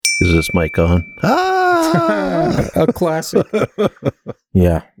Is this mic on? A classic.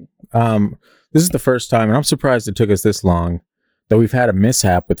 Yeah. This is the first time, and I'm surprised it took us this long, that we've had a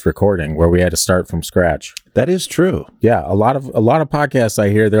mishap with recording where we had to start from scratch. That is true. Yeah, a lot of podcasts I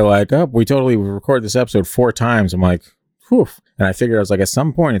hear, they're like, "Oh, we totally recorded this episode 4 times." I'm like, "Whew!" And I figured, I was like, at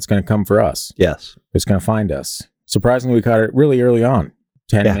some point, it's going to come for us. Yes, it's going to find us. Surprisingly, we caught it really early on.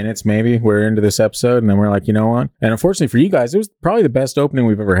 10 minutes maybe we're into this episode, and then we're like, you know what? And unfortunately for you guys, it was probably the best opening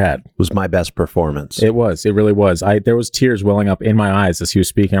we've ever had. It was my best performance. It really was. There was tears welling up in my eyes as he was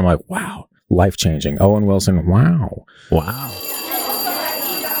speaking. I'm like, wow, life-changing. Owen Wilson, wow.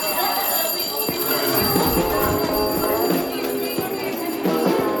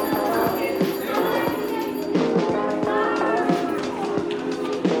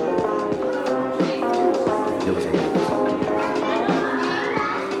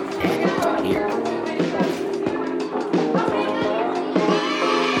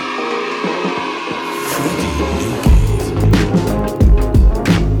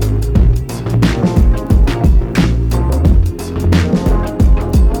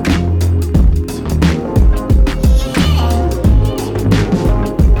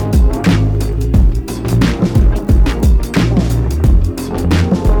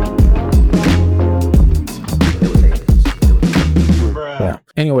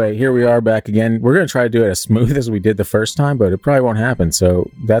 Anyway, here we are back again. We're going to try to do it as smooth as we did the first time, but it probably won't happen. So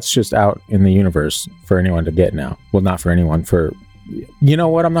that's just out in the universe for anyone to get now. Well, not for anyone. You know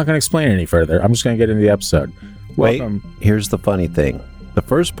what? I'm not going to explain it any further. I'm just going to get into the episode. Welcome. Wait, here's the funny thing. The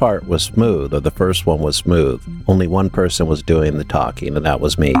first part was smooth, or the first one was smooth. Only one person was doing the talking, and that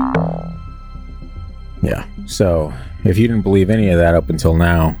was me. Yeah. So if you didn't believe any of that up until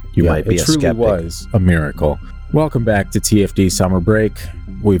now, you might be a skeptic. It truly was a miracle. Welcome back to TFD Summer Break.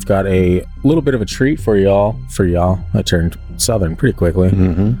 We've got a little bit of a treat for y'all. I turned Southern pretty quickly.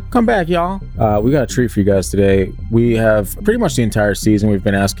 Mm-hmm. Come back, y'all. We got a treat for you guys today. We have pretty much the entire season. We've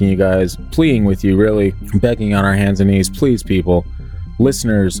been asking you guys, pleading with you, really begging on our hands and knees. Please, people,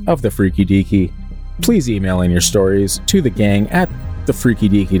 listeners of The Freaky Deaky, please email in your stories to the gang at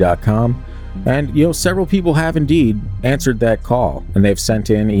thefreakydeaky.com. And, several people have indeed answered that call, and they've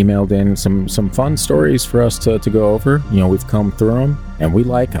emailed in some fun stories for us to go over. We've come through them, and we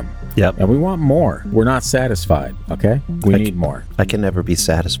like them. Yep. And we want more. We're not satisfied, okay? We need more. I can never be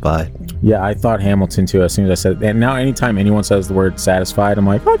satisfied. Yeah, I thought Hamilton, too, as soon as I said it. And now anytime anyone says the word satisfied, I'm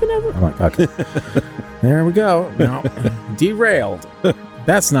like, I can never. I'm like, okay. There we go. Derailed.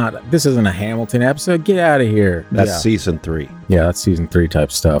 This isn't a Hamilton episode. Get out of here. That's season 3. Yeah, that's season 3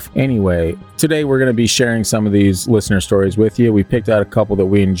 type stuff. Anyway, today we're going to be sharing some of these listener stories with you. We picked out a couple that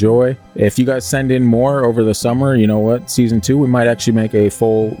we enjoy. If you guys send in more over the summer, you know what? Season 2, we might actually make a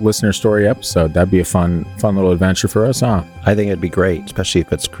full listener story episode. That'd be a fun little adventure for us, huh? I think it'd be great, especially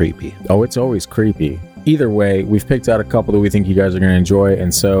if it's creepy. Oh, it's always creepy. Either way, we've picked out a couple that we think you guys are going to enjoy,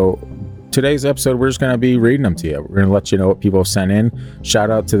 and so today's episode, we're just going to be reading them to you. We're going to let you know what people have sent in.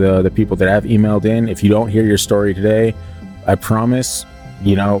 Shout out to the people that have emailed in. If you don't hear your story today, I promise,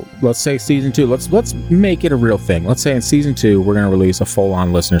 let's say season 2, let's make it a real thing. Let's say in season 2, we're going to release a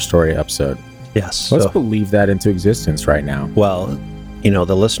full-on listener story episode. Yes. Let's believe that into existence right now. Well,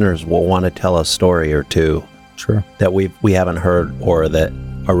 the listeners will want to tell a story or two. Sure. That we haven't heard or that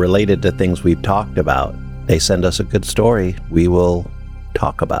are related to things we've talked about. They send us a good story. We will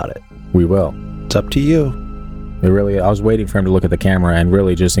talk about it. We will. It's up to you. I was waiting for him to look at the camera and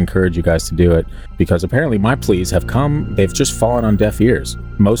really just encourage you guys to do it, because apparently my pleas they've just fallen on deaf ears.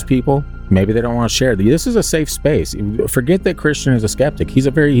 Most people, maybe they don't want to share. This is a safe space. Forget that Christian is a skeptic. He's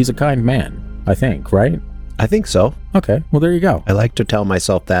a kind man, I think, right? I think so. Okay, well, there you go. I like to tell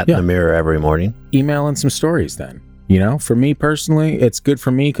myself that in the mirror every morning. Email in some stories then. For me personally, it's good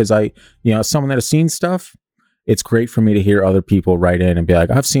for me because as someone that has seen stuff, it's great for me to hear other people write in and be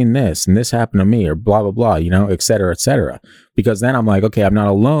like, I've seen this and this happened to me, or blah, blah, blah, et cetera, et cetera. Because then I'm like, okay, I'm not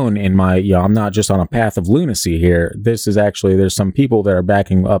alone in my, I'm not just on a path of lunacy here. This is actually, there's some people that are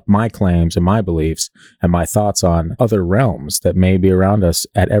backing up my claims and my beliefs and my thoughts on other realms that may be around us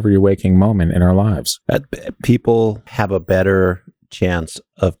at every waking moment in our lives. People have a better chance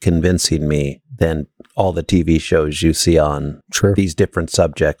of convincing me than all the TV shows you see on these different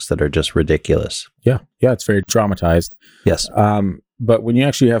subjects that are just ridiculous. Yeah, it's very dramatized. Yes. But when you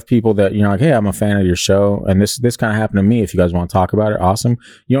actually have people that, like, hey, I'm a fan of your show, and this kind of happened to me, if you guys want to talk about it, awesome.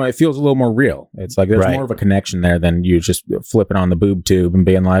 It feels a little more real. It's like there's more of a connection there than you just flipping on the boob tube and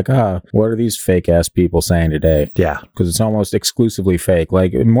being like, what are these fake-ass people saying today? Yeah. Because it's almost exclusively fake.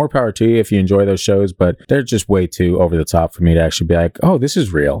 Like, more power to you if you enjoy those shows, but they're just way too over the top for me to actually be like, oh, this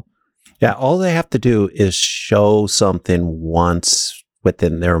is real. Yeah, all they have to do is show something once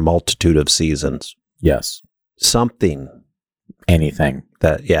within their multitude of seasons. Yes. Something. Anything.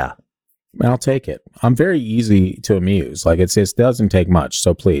 That, yeah. I'll take it. I'm very easy to amuse. Like it doesn't take much.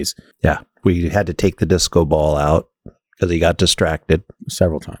 So please. Yeah. We had to take the disco ball out because he got distracted.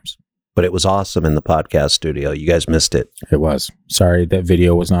 Several times. But it was awesome in the podcast studio. You guys missed it. It was. Sorry that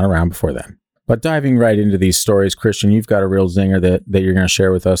video was not around before then. But diving right into these stories, Christian, you've got a real zinger that you're going to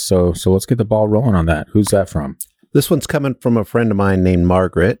share with us. So let's get the ball rolling on that. Who's that from? This one's coming from a friend of mine named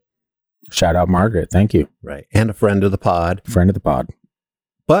Margaret. Shout out Margaret. Thank you. Right. And a friend of the pod. Friend of the pod.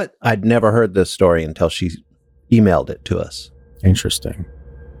 But I'd never heard this story until she emailed it to us. Interesting.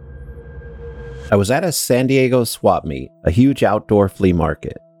 I was at a San Diego swap meet, a huge outdoor flea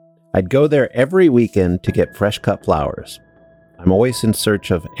market. I'd go there every weekend to get fresh cut flowers. I'm always in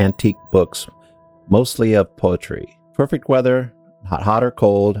search of antique books, mostly of poetry. Perfect weather, not hot or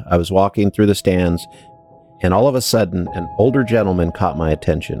cold. I was walking through the stands, and all of a sudden, an older gentleman caught my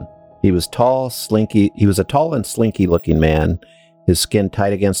attention. He was a tall and slinky looking man, his skin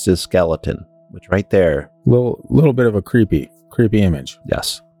tight against his skeleton, which right there. Little bit of a creepy image.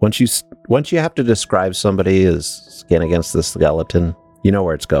 Yes. Once you have to describe somebody as skin against the skeleton, you know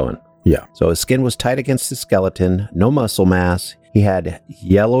where it's going. Yeah. So his skin was tight against his skeleton, no muscle mass. He had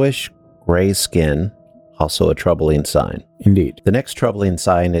yellowish gray skin, also a troubling sign. Indeed. The next troubling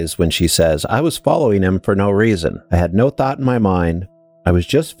sign is when she says, I was following him for no reason. I had no thought in my mind. I was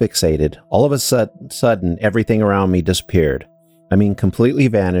just fixated. All of a sudden, everything around me disappeared. I mean, completely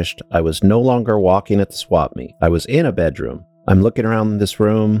vanished. I was no longer walking at the swap meet. I was in a bedroom. I'm looking around this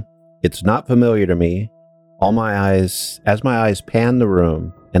room. It's not familiar to me. As my eyes pan the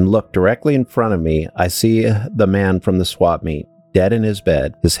room and look directly in front of me, I see the man from the swap meet, dead in his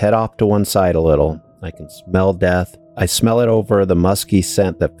bed, his head off to one side a little. I can smell death. I smell it over the musky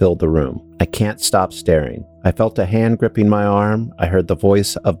scent that filled the room. I can't stop staring. I felt a hand gripping my arm. I heard the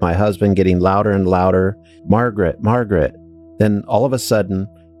voice of my husband getting louder and louder. Margaret, Margaret. Then all of a sudden,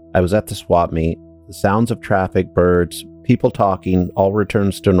 I was at the swap meet. The sounds of traffic, birds, people talking, all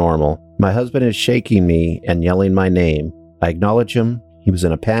returns to normal. My husband is shaking me and yelling my name. I acknowledge him. He was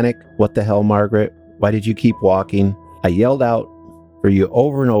in a panic. What the hell, Margaret? Why did you keep walking? I yelled out for you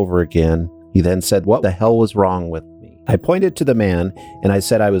over and over again. He then said, what the hell was wrong with me? I pointed to the man and I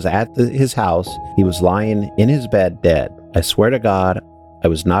said I was at his house. He was lying in his bed dead. I swear to God, I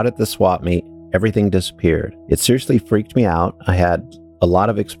was not at the swap meet. Everything disappeared. It seriously freaked me out. I had a lot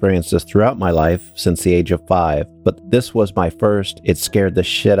of experiences throughout my life since the age of 5, but this was my first. It scared the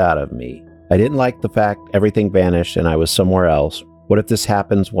shit out of me. I didn't like the fact everything vanished and I was somewhere else. What if this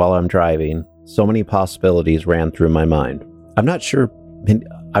happens while I'm driving? So many possibilities ran through my mind. I'm not sure.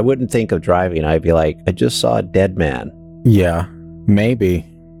 I wouldn't think of driving. I'd be like, I just saw a dead man. Yeah, maybe.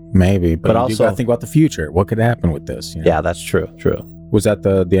 But also, you gotta think about the future. What could happen with this? You know? Yeah, that's true. Was that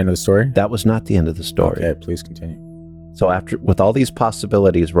the end of the story? That was not the end of the story. Okay, please continue. So with all these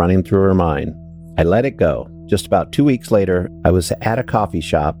possibilities running through her mind, I let it go. Just about 2 weeks later, I was at a coffee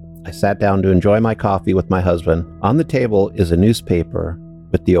shop. I sat down to enjoy my coffee with my husband. On the table is a newspaper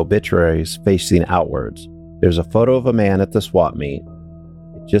with the obituaries facing outwards. There's a photo of a man at the swap meet.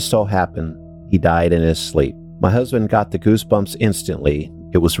 It just so happened he died in his sleep. My husband got the goosebumps instantly.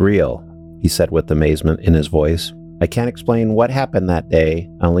 It was real, he said with amazement in his voice. I can't explain what happened that day.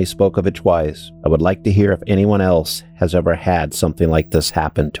 I only spoke of it twice. I would like to hear if anyone else has ever had something like this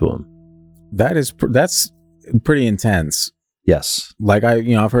happen to him. That's pretty intense. Yes. Like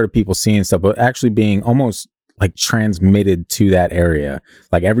I've heard of people seeing stuff, but actually being almost like transmitted to that area.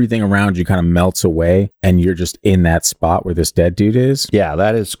 Like everything around you kind of melts away and you're just in that spot where this dead dude is. Yeah,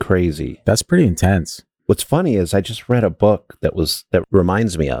 that is crazy. That's pretty intense. What's funny is I just read a book that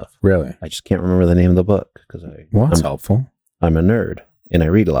reminds me of. Really? I just can't remember the name of the book because that's helpful. I'm a nerd and I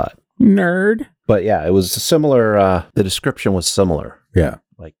read a lot. Nerd. But yeah, it was similar. The description was similar. Yeah.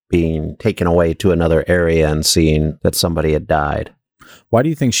 Like being taken away to another area and seeing that somebody had died. Why do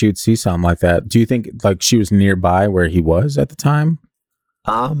you think she would see something like that? Do you think like she was nearby where he was at the time?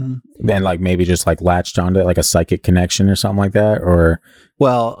 Then like maybe just like latched onto it, like a psychic connection or something like that, or?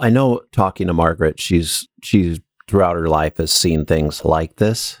 Well, I know talking to Margaret, she's throughout her life has seen things like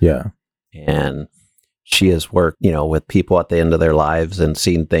this. Yeah. And she has worked, with people at the end of their lives and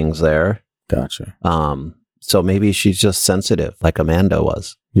seen things there. Gotcha. So maybe she's just sensitive like Amanda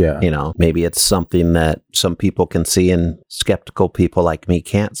was. Yeah. Maybe it's something that some people can see and skeptical people like me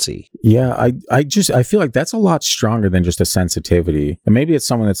can't see. Yeah. I feel like that's a lot stronger than just a sensitivity. And maybe it's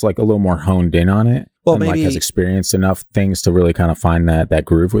someone that's like a little more honed in on it. Well, and maybe like has experienced enough things to really kind of find that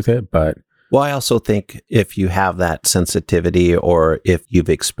groove with it. But well, I also think if you have that sensitivity or if you've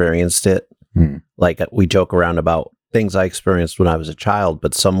experienced it, like we joke around about things I experienced when I was a child,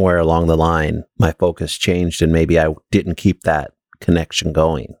 but somewhere along the line, my focus changed and maybe I didn't keep that connection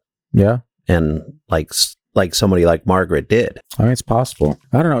going. Yeah. And like somebody like Margaret did. I mean, it's possible.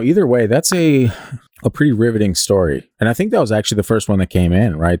 I don't know. Either way, that's a pretty riveting story. And I think that was actually the first one that came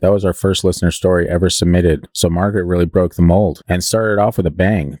in, right? That was our first listener story ever submitted. So Margaret really broke the mold and started off with a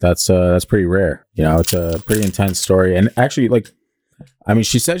bang. That's pretty rare. You know, it's a pretty intense story. And actually, like, I mean,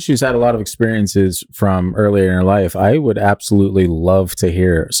 she said she's had a lot of experiences from earlier in her life. I would absolutely love to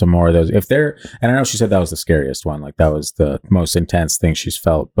hear some more of those. And I know she said that was the scariest one. Like, that was the most intense thing she's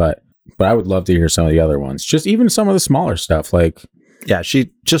felt. But I would love to hear some of the other ones. Just even some of the smaller stuff. Like, yeah,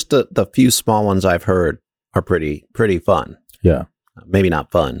 the few small ones I've heard are pretty fun. Yeah. Maybe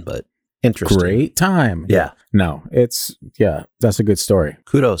not fun, but interesting. Great time. Yeah. No, that's a good story.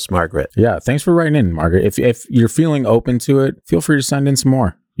 Kudos, Margaret. Yeah. Thanks for writing in, Margaret. If you're feeling open to it, feel free to send in some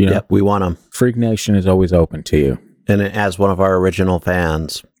more. You know, yep, we want them. Freak Nation is always open to you. And as one of our original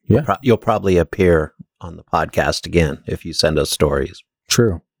fans, you'll probably appear on the podcast again if you send us stories.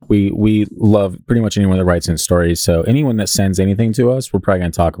 True. We love pretty much anyone that writes in stories. So anyone that sends anything to us, we're probably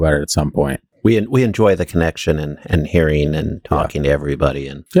going to talk about it at some point. We enjoy the connection and hearing and talking to everybody.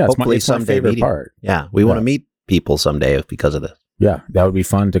 And hopefully it's someday my favorite part. Yeah, we want to meet people someday because of this. Yeah, that would be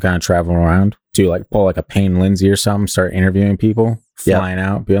fun to kind of travel around, to like pull like a Payne Lindsay or something, start interviewing people, flying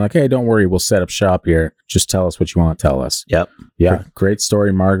out, being like, hey, don't worry, we'll set up shop here. Just tell us what you want to tell us. Yep. Yeah, great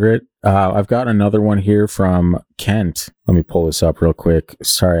story, Margaret. I've got another one here from Kent. Let me pull this up real quick.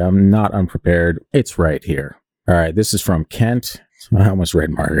 Sorry, I'm not unprepared. It's right here. All right, this is from Kent. I almost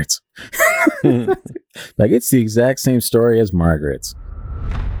read Margaret's. Like, it's the exact same story as Margaret's.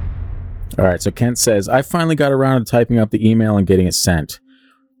 All right, so Kent says, I finally got around to typing up the email and getting it sent.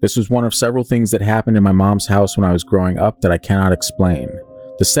 This was one of several things that happened in my mom's house when I was growing up that I cannot explain.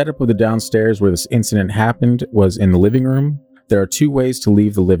 The setup of the downstairs where this incident happened was in the living room. There are two ways to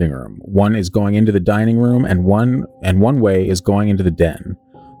leave the living room. One is going into the dining room, and one way is going into the den.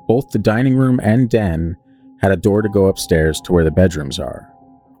 Both the dining room and den had a door to go upstairs to where the bedrooms are.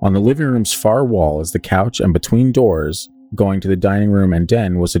 On the living room's far wall is the couch, and between doors going to the dining room and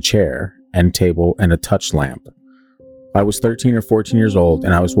den was a chair, end table, and a touch lamp. I was 13 or 14 years old,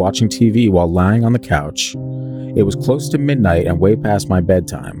 and I was watching TV while lying on the couch. It was close to midnight and way past my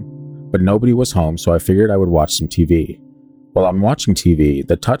bedtime, but nobody was home, so I figured I would watch some TV. While I'm watching TV,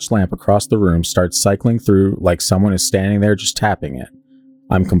 the touch lamp across the room starts cycling through like someone is standing there just tapping it.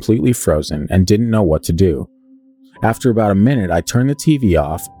 I'm completely frozen and didn't know what to do. After about a minute, I turn the TV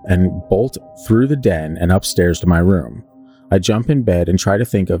off and bolt through the den and upstairs to my room. I jump in bed and try to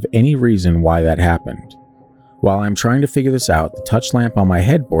think of any reason why that happened. While I'm trying to figure this out, the touch lamp on my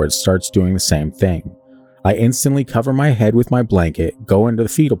headboard starts doing the same thing. I instantly cover my head with my blanket, go into the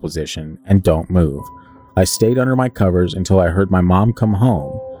fetal position, and don't move. I stayed under my covers until I heard my mom come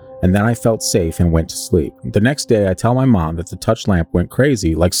home, and then I felt safe and went to sleep. The next day, I tell my mom that the touch lamp went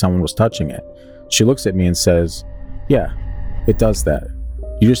crazy like someone was touching it. She looks at me and says, yeah, it does that.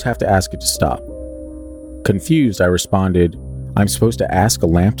 You just have to ask it to stop. Confused, I responded, I'm supposed to ask a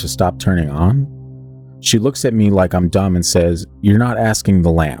lamp to stop turning on? She looks at me like I'm dumb and says, you're not asking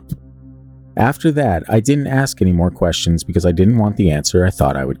the lamp. After that, I didn't ask any more questions because I didn't want the answer I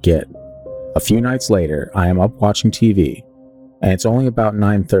thought I would get. A few nights later, I am up watching TV, and it's only about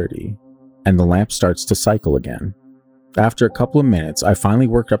 9:30, and the lamp starts to cycle again. After a couple of minutes, I finally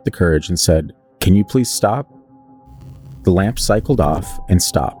worked up the courage and said, can you please stop? The lamp cycled off and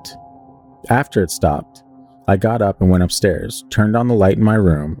stopped. After it stopped, I got up and went upstairs, turned on the light in my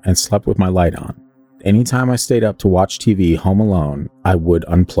room, and slept with my light on. Anytime I stayed up to watch TV home alone, I would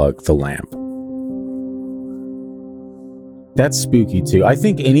unplug the lamp. That's spooky too. I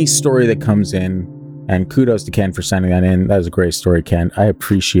think any story that comes in, and kudos to Ken for sending that in. That was a great story, Ken. I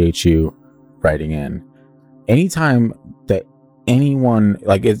appreciate you writing in. Anytime that anyone,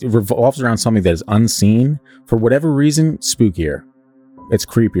 like, it revolves around something that is unseen, for whatever reason, spookier. It's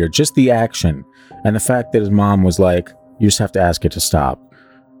creepier. Just the action. And the fact that his mom was like, you just have to ask it to stop.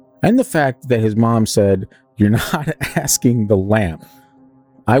 And the fact that his mom said, you're not asking the lamp.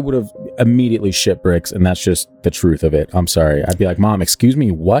 I would have immediately shit bricks, and that's just the truth of it. I'm sorry. I'd be like, Mom, excuse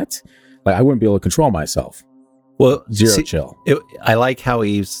me, what? Like, I wouldn't be able to control myself. Well, Zero chill. I like how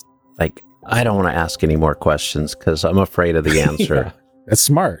he's like, I don't want to ask any more questions because I'm afraid of the answer. Yeah, that's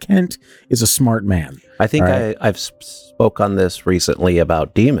smart. Kent is a smart man. I think I've spoke on this recently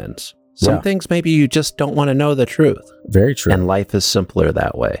about demons. Some things maybe you just don't want to know the truth. Very true. And life is simpler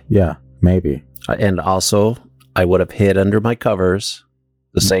that way. Yeah, maybe. And also, I would have hid under my covers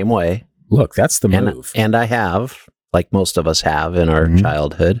the same way. Look, that's the move. And I have, like most of us have in our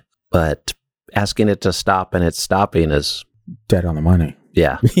childhood. But asking it to stop and it's stopping is dead on the money.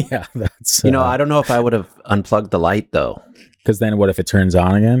 Yeah. Yeah, that's I don't know if I would have unplugged the light though. Because then what if it turns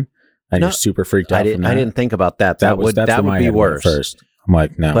on again and you're super freaked out? I didn't think about that. That would be worse. First, I'm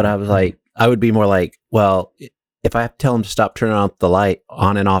like, no. But I was like, I would be more like, well, if I have to tell them to stop turning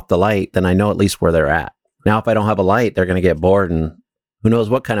on and off the light, then I know at least where they're at. Now, if I don't have a light, they're going to get bored, and who knows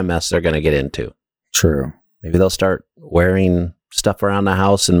what kind of mess they're going to get into. True. Maybe they'll start wearing stuff around the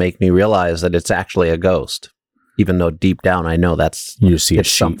house and make me realize that it's actually a ghost, even though deep down I know you see a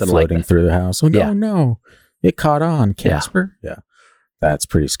sheet floating through the house. Oh no, it caught on, Casper. Yeah, that's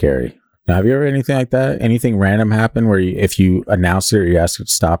pretty scary. Now, have you ever anything like that? Anything random happen where if you announce it or you ask it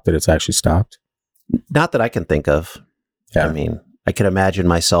to stop, that it's actually stopped? Not that I can think of. Yeah. I mean, I can imagine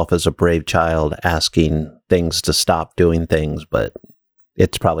myself as a brave child asking things to stop doing things, but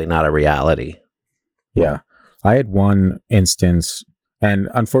it's probably not a reality. Yeah. I had one instance, and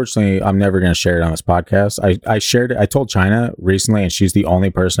unfortunately, I'm never going to share it on this podcast. I shared it. I told China recently, and she's the only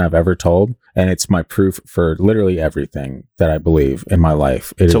person I've ever told. And it's my proof for literally everything that I believe in my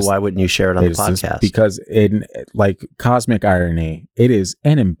life. Why wouldn't you share it on the podcast? Because in like cosmic irony, it is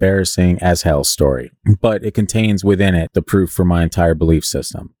an embarrassing as hell story, but it contains within it the proof for my entire belief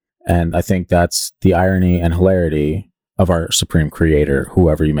system. And I think that's the irony and hilarity of our supreme creator,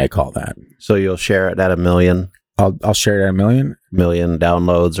 whoever you may call that. So you'll share it at 1 million? I'll share it at 1 million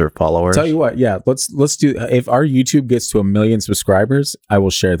downloads or followers. Tell you what, yeah, let's do. If our YouTube gets to 1 million subscribers, I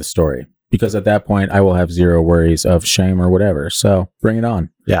will share the story, because at that point I will have zero worries of shame or whatever. So bring it on.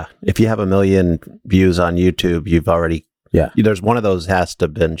 Yeah, if you have 1 million views on YouTube, you've already there's one of those has to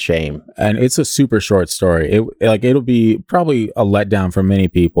have been shame. And it's a super short story. It'll be probably a letdown for many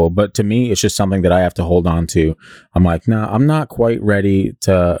people, but to me, it's just something that I have to hold on to. I'm like, no, I'm not quite ready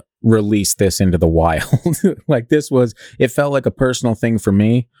to release this into the wild. Like it felt like a personal thing for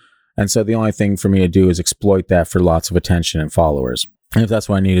me. And so the only thing for me to do is exploit that for lots of attention and followers. And if that's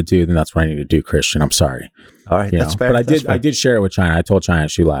what I need to do, then that's what I need to do, Christian. I'm sorry. All right. That's fair. But I did share it with China. I told China,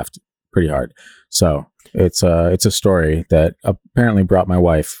 she laughed pretty hard. So it's a story that apparently brought my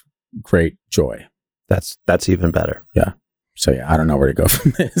wife great joy. That's even better. Yeah. So yeah, I don't know where to go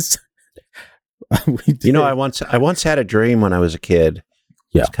from this. I once had a dream when I was a kid.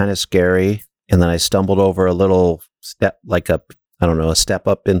 Yeah. It's kind of scary. And then I stumbled over a little step, like a step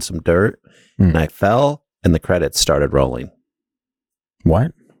up in some dirt. And I fell and the credits started rolling.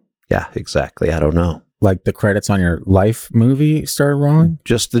 What? Yeah, exactly. I don't know. Like the credits on your Life movie started rolling?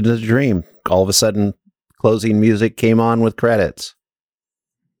 Just in the dream. All of a sudden, closing music came on with credits.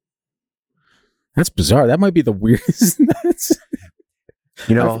 That's bizarre. That might be the weirdest.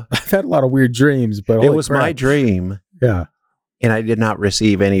 I've had a lot of weird dreams, but it was my dream. Yeah. And I did not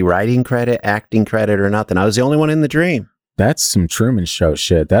receive any writing credit, acting credit, or nothing. I was the only one in the dream. That's some Truman Show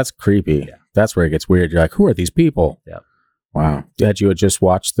shit. That's creepy. Yeah. That's where it gets weird. You're like, who are these people? Yeah. Wow. Had you just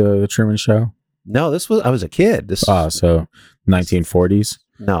watched the Truman Show? No, I was a kid. So 1940s?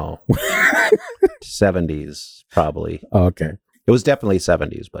 No. 70s, probably. Oh, okay. It was definitely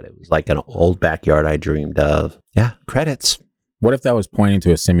 70s, but it was like an old backyard I dreamed of. Yeah, credits. What if that was pointing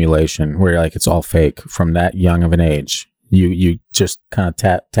to a simulation where like it's all fake from that young of an age? You just kind of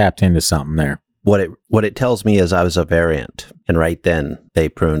tapped into something there. What it tells me is I was a variant, and right then they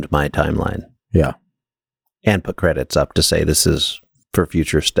pruned my timeline. Yeah. And put credits up to say this is for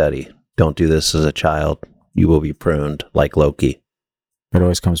future study. Don't do this as a child. You will be pruned like Loki. It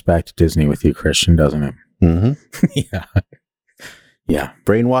always comes back to Disney with you, Christian, doesn't it? Mm-hmm. Yeah. Yeah.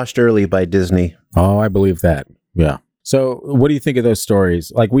 Brainwashed early by Disney. Oh, I believe that. Yeah. So what do you think of those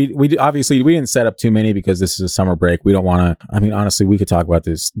stories? Like we obviously we didn't set up too many because this is a summer break. We don't want to, I mean, honestly, we could talk about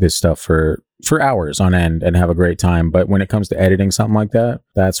this stuff for hours on end and have a great time. But when it comes to editing something like that,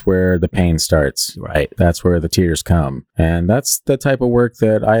 that's where the pain starts. Right. That's where the tears come. And that's the type of work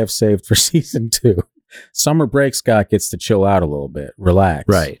that I have saved for season 2. Summer break, Scott gets to chill out a little bit, relax,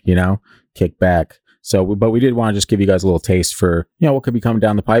 right? Kick back. So, but we did want to just give you guys a little taste for, what could be coming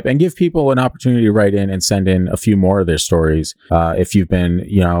down the pipe and give people an opportunity to write in and send in a few more of their stories. If you've been,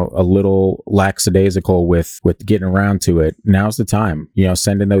 a little lackadaisical with getting around to it, now's the time,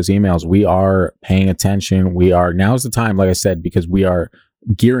 send in those emails. We are paying attention. Now's the time, like I said, because we are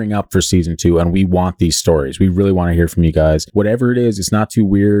gearing up for season 2 and we want these stories. We really want to hear from you guys. Whatever it is, it's not too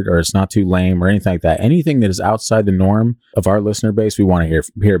weird or it's not too lame or anything like that. Anything that is outside the norm of our listener base, we want to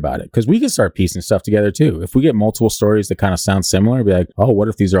hear about it, because we can start piecing stuff together too. If we get multiple stories that kind of sound similar, be like, oh, what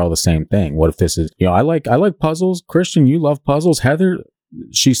if these are all the same thing? What if this is, I like puzzles. Christian, you love puzzles. Heather,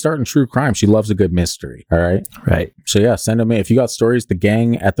 she's starting true crime. She loves a good mystery. All right. Right. So yeah, send them in. If you got stories,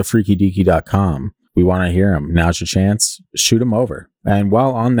 thegang@thefreakydeaky.com. We want to hear them. Now's your chance. Shoot them over. And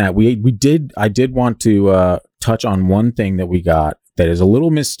while on that, I did want to touch on one thing that we got that is a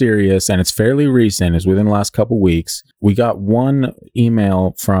little mysterious, and it's fairly recent. It's within the last couple weeks. We got one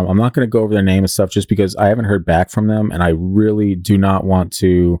email from, I'm not going to go over their name and stuff just because I haven't heard back from them, and I really do not want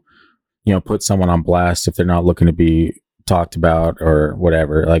to, put someone on blast if they're not looking to be talked about or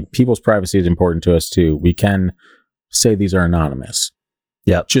whatever. Like, people's privacy is important to us too. We can say these are anonymous.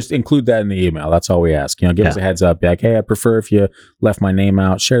 Yeah, just include that in the email. That's all we ask. Give us a heads up. Be like, hey, I prefer if you left my name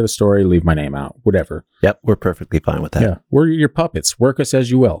out. Share the story. Leave my name out. Whatever. Yep, we're perfectly fine with that. Yeah, we're your puppets. Work us as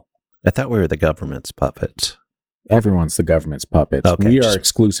you will. I thought we were the government's puppets. Everyone's the government's puppets. Okay, we are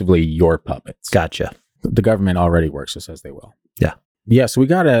exclusively your puppets. Gotcha. The government already works us as they will. Yeah. Yeah, so we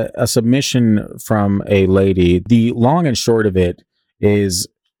got a submission from a lady. The long and short of it is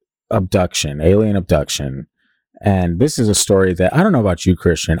abduction, alien abduction. And this is a story that, I don't know about you,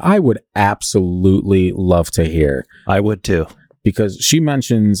 Christian, I would absolutely love to hear. I would too. Because she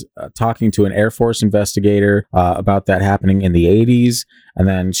mentions talking to an Air Force investigator about that happening in the 80s. And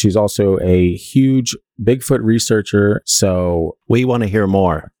then she's also a huge Bigfoot researcher. So we want to hear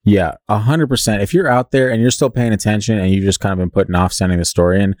more. Yeah, 100%. If you're out there and you're still paying attention and you've just kind of been putting off sending the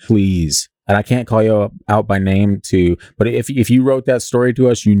story in, please. And I can't call you out by name but if you wrote that story to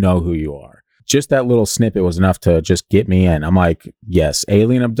us, you know who you are. Just that little snippet was enough to just get me in. I'm like, yes,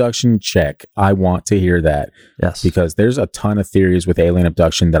 alien abduction, check. I want to hear that. Yes. Because there's a ton of theories with alien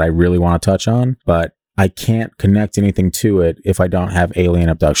abduction that I really want to touch on, but I can't connect anything to it if I don't have alien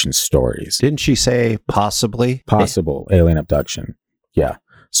abduction stories. Didn't she say possibly? Possible alien abduction. Yeah.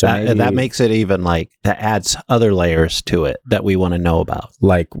 So that makes it even that adds other layers to it that we want to know about.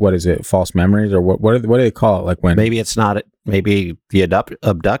 Like, what is it? False memories, or what do they call it? Like when maybe it's not. Maybe the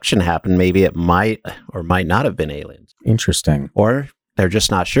abduction happened. Maybe it might or might not have been aliens. Interesting. Or they're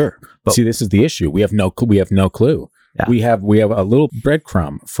just not sure. But see, this is the issue. We have no clue. Yeah. We have a little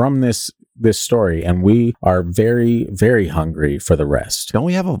breadcrumb from this story, and we are very, very hungry for the rest. Don't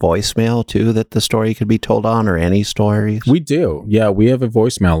we have a voicemail too that the story could be told on, or any stories? We do. Yeah, we have a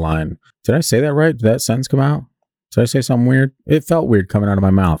voicemail line. Did I say that right? Did that sentence come out? Did I say something weird? It felt weird coming out of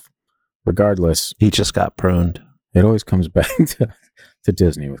my mouth. Regardless, he just got pruned. It always comes back to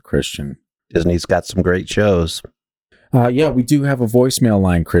Disney with Christian. Disney's got some great shows. Yeah, we do have a voicemail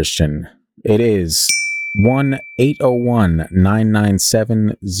line, Christian. It is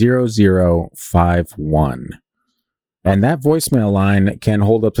 1-801-997-0051. And that voicemail line can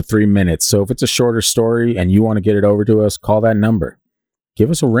hold up to 3 minutes. So if it's a shorter story and you want to get it over to us, call that number. Give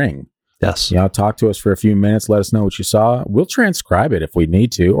us a ring. Yes. Talk to us for a few minutes. Let us know what you saw. We'll transcribe it if we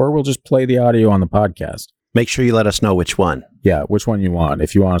need to, or we'll just play the audio on the podcast. Make sure you let us know which one. Yeah, which one you want.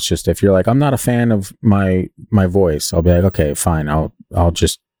 If you want, if you're like, I'm not a fan of my voice, I'll be like, okay, fine. I'll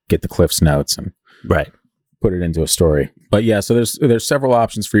just get the Cliff's Notes and put it into a story. But yeah, so there's several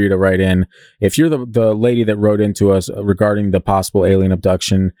options for you to write in. If you're the lady that wrote into us regarding the possible alien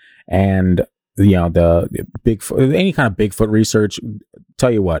abduction and the Bigfoot, any kind of Bigfoot research,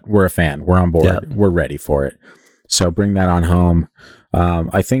 tell you what, we're a fan. We're on board. Yep. We're ready for it. So bring that on home.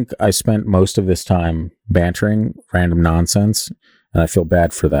 I think I spent most of this time bantering random nonsense, and I feel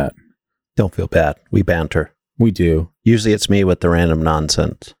bad for that. Don't feel bad. We banter. We do. Usually it's me with the random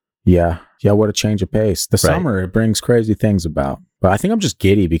nonsense. Yeah. Yeah, what a change of pace. The summer, it brings crazy things about. But I think I'm just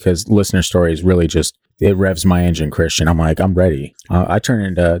giddy because listener stories really it revs my engine, Christian. I'm like, I'm ready. I turn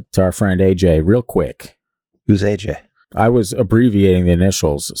into our friend AJ real quick. Who's AJ? I was abbreviating the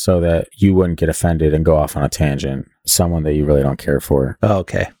initials so that you wouldn't get offended and go off on a tangent. Someone that you really don't care for. Oh,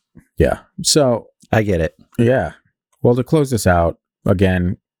 okay. Yeah. So I get it. Yeah. Well, to close this out,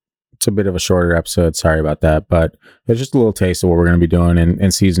 again, it's a bit of a shorter episode. Sorry about that. But it's just a little taste of what we're going to be doing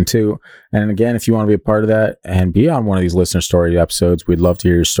in season 2. And again, if you want to be a part of that and be on one of these listener story episodes, we'd love to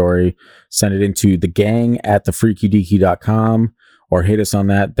hear your story. Send it into thegang@thefreakydeaky.com or hit us on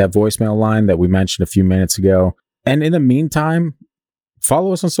that voicemail line that we mentioned a few minutes ago. And in the meantime,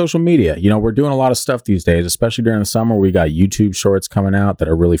 follow us on social media. We're doing a lot of stuff these days, especially during the summer. We got YouTube shorts coming out that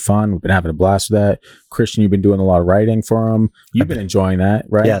are really fun. We've been having a blast with that. Christian, you've been doing a lot of writing for them. You've been enjoying that,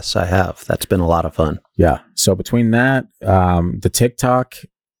 right? Yes, I have. That's been a lot of fun. Yeah. So between that, the TikTok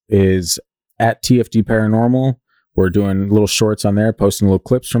is at TFD Paranormal. We're doing little shorts on there, posting little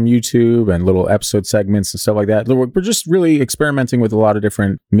clips from YouTube and little episode segments and stuff like that. We're just really experimenting with a lot of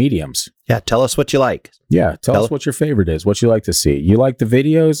different mediums. Yeah, tell us what you like. Yeah, tell us what your favorite is, what you like to see. You like the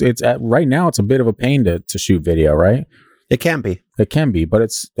videos? Right now, it's a bit of a pain to shoot video, right? It can be. It can be, but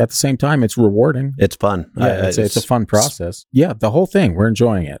it's at the same time, it's rewarding. It's fun. Yeah, it's a fun process. Yeah, the whole thing, we're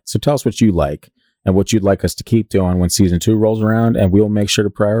enjoying it. So tell us what you like and what you'd like us to keep doing when season 2 rolls around, and we'll make sure to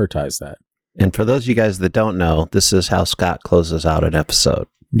prioritize that. And for those of you guys that don't know, this is how Scott closes out an episode.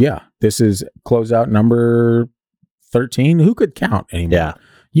 Yeah. This is closeout number 13. Who could count anymore? Yeah.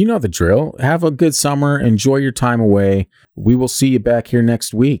 You know the drill. Have a good summer. Enjoy your time away. We will see you back here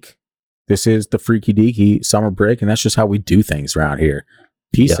next week. This is the Freaky Deaky summer break, and that's just how we do things around here.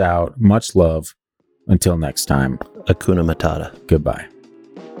 Peace out. Much love. Until next time. Hakuna Matata. Goodbye.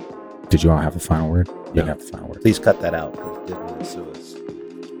 Did you want to have the final word? You No. have the final word. Please cut that out because Disney will sue us.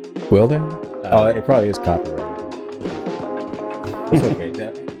 Will they? It probably is copyrighted. It's okay.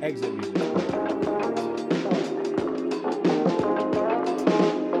 The exit music.